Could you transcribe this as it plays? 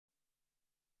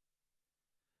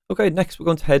Okay, next we're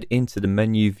going to head into the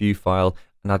menu view file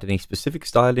and add any specific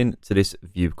styling to this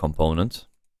view component.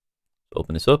 So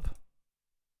open this up.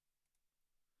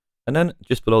 And then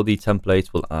just below the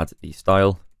template, we'll add the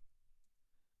style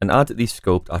and add the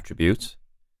scoped attribute.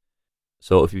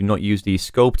 So if you've not used the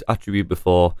scoped attribute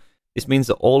before, this means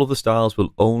that all of the styles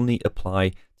will only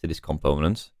apply to this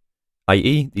component,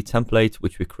 i.e. the template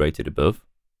which we created above.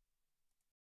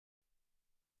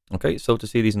 Okay, so to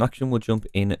see these in action, we'll jump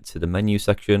into the menu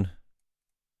section.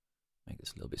 Make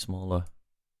this a little bit smaller.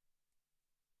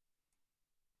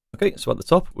 Okay, so at the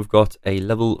top, we've got a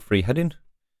level 3 heading,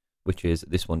 which is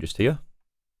this one just here.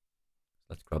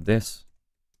 Let's grab this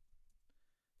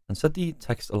and set the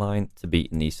text align to be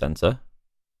in the center.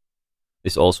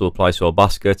 This also applies to our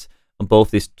basket, and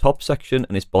both this top section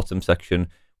and this bottom section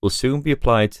will soon be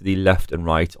applied to the left and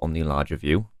right on the larger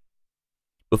view.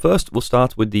 But first, we'll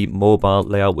start with the mobile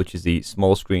layout, which is the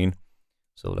small screen.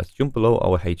 So let's jump below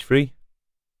our H3.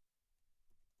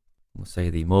 We'll say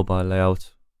the mobile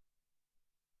layout.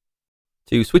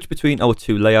 To switch between our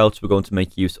two layouts, we're going to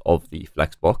make use of the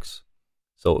flexbox.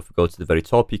 So if we go to the very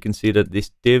top, you can see that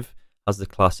this div has the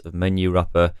class of menu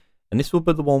wrapper, and this will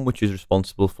be the one which is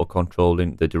responsible for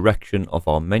controlling the direction of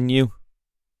our menu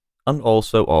and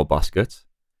also our basket.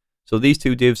 So these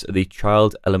two divs are the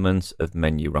child elements of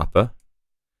menu wrapper.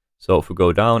 So if we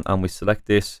go down and we select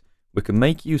this, we can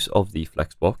make use of the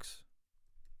flexbox.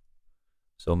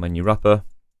 So menu wrapper,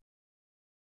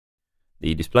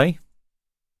 the display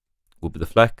will be the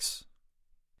flex.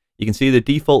 You can see the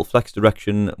default flex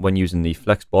direction when using the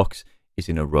flexbox is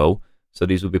in a row. So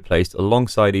these will be placed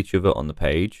alongside each other on the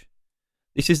page.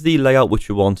 This is the layout which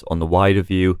we want on the wider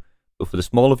view, but for the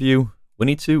smaller view, we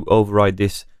need to override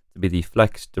this to be the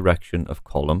flex direction of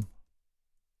column.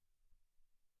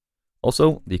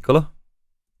 Also, the color.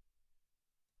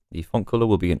 The font color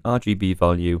will be an RGB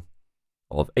value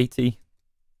of 80,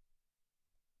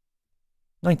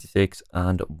 96,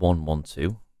 and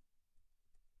 112.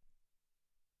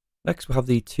 Next, we have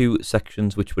the two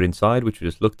sections which were inside, which we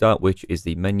just looked at, which is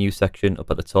the menu section up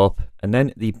at the top, and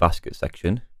then the basket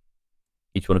section.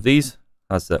 Each one of these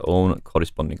has their own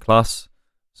corresponding class.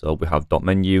 So we have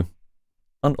 .menu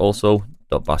and also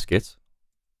 .basket.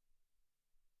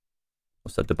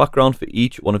 We'll set the background for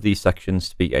each one of these sections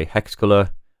to be a hex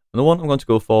color, and the one I'm going to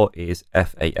go for is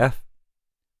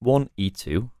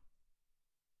FAF1E2.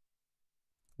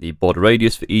 The border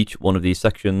radius for each one of these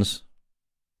sections,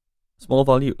 small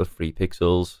value of 3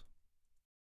 pixels.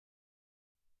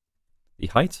 The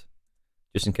height,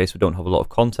 just in case we don't have a lot of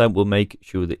content, we'll make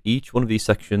sure that each one of these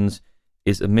sections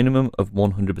is a minimum of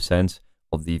 100%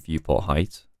 of the viewport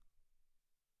height.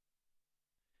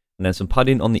 And then some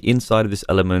padding on the inside of this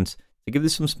element to give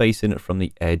this some spacing from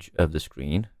the edge of the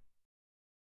screen.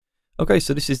 Okay,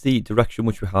 so this is the direction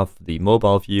which we have for the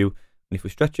mobile view. And if we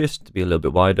stretch this to be a little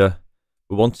bit wider,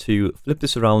 we want to flip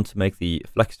this around to make the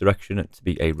flex direction to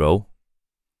be a row.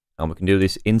 And we can do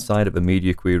this inside of a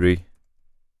media query,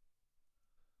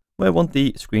 where I want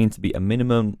the screen to be a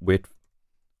minimum width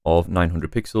of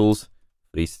 900 pixels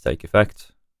for these to take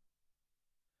effect.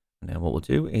 And then what we'll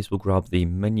do is we'll grab the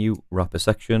menu wrapper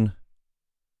section,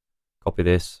 copy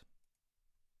this,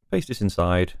 paste this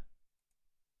inside.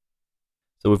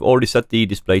 So we've already set the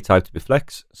display type to be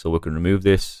flex, so we can remove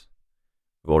this.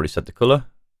 We've already set the color,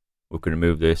 we can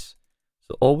remove this.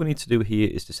 So all we need to do here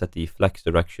is to set the flex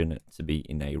direction to be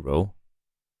in a row.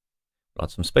 We'll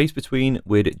add some space between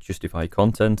with justify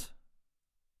content.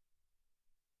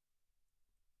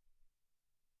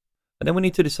 And then we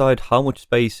need to decide how much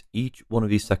space each one of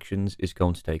these sections is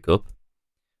going to take up.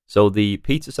 So the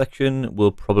pizza section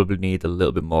will probably need a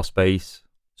little bit more space.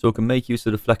 So we can make use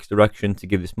of the flex direction to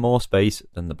give this more space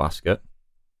than the basket.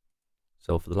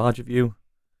 So for the larger view,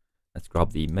 let's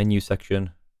grab the menu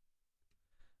section.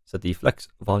 Set the flex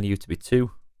value to be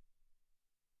 2.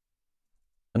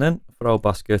 And then for our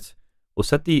basket, we'll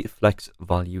set the flex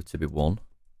value to be 1.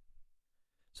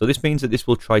 So this means that this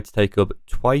will try to take up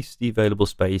twice the available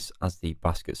space as the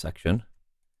basket section.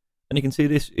 And you can see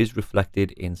this is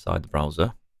reflected inside the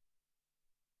browser.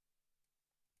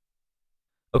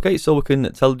 Okay, so we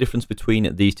can tell the difference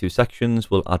between these two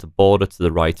sections. We'll add a border to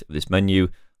the right of this menu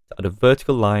to add a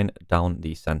vertical line down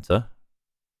the center.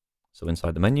 So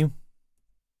inside the menu,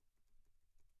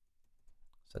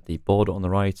 set the border on the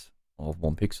right of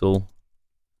 1 pixel.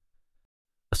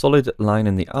 A solid line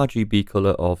in the RGB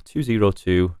color of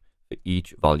 202 for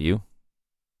each value.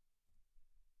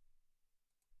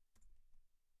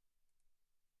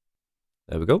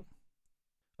 There we go.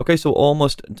 Okay, so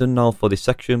almost done now for this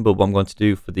section, but what I'm going to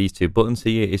do for these two buttons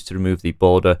here is to remove the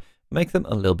border, make them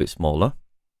a little bit smaller.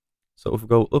 So if we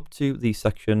go up to the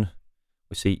section,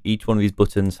 We see each one of these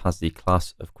buttons has the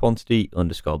class of quantity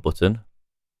underscore button.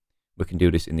 We can do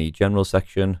this in the general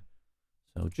section.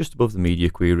 So just above the media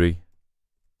query,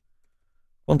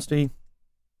 quantity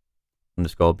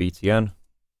underscore btn.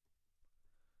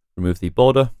 Remove the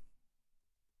border.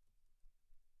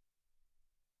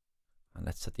 And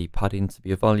let's set the padding to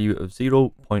be a value of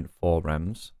 0.4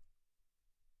 rems.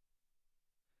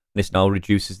 This now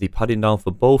reduces the padding down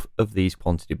for both of these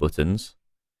quantity buttons.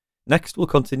 Next, we'll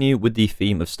continue with the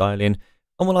theme of styling,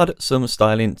 and we'll add some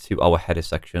styling to our header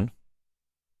section.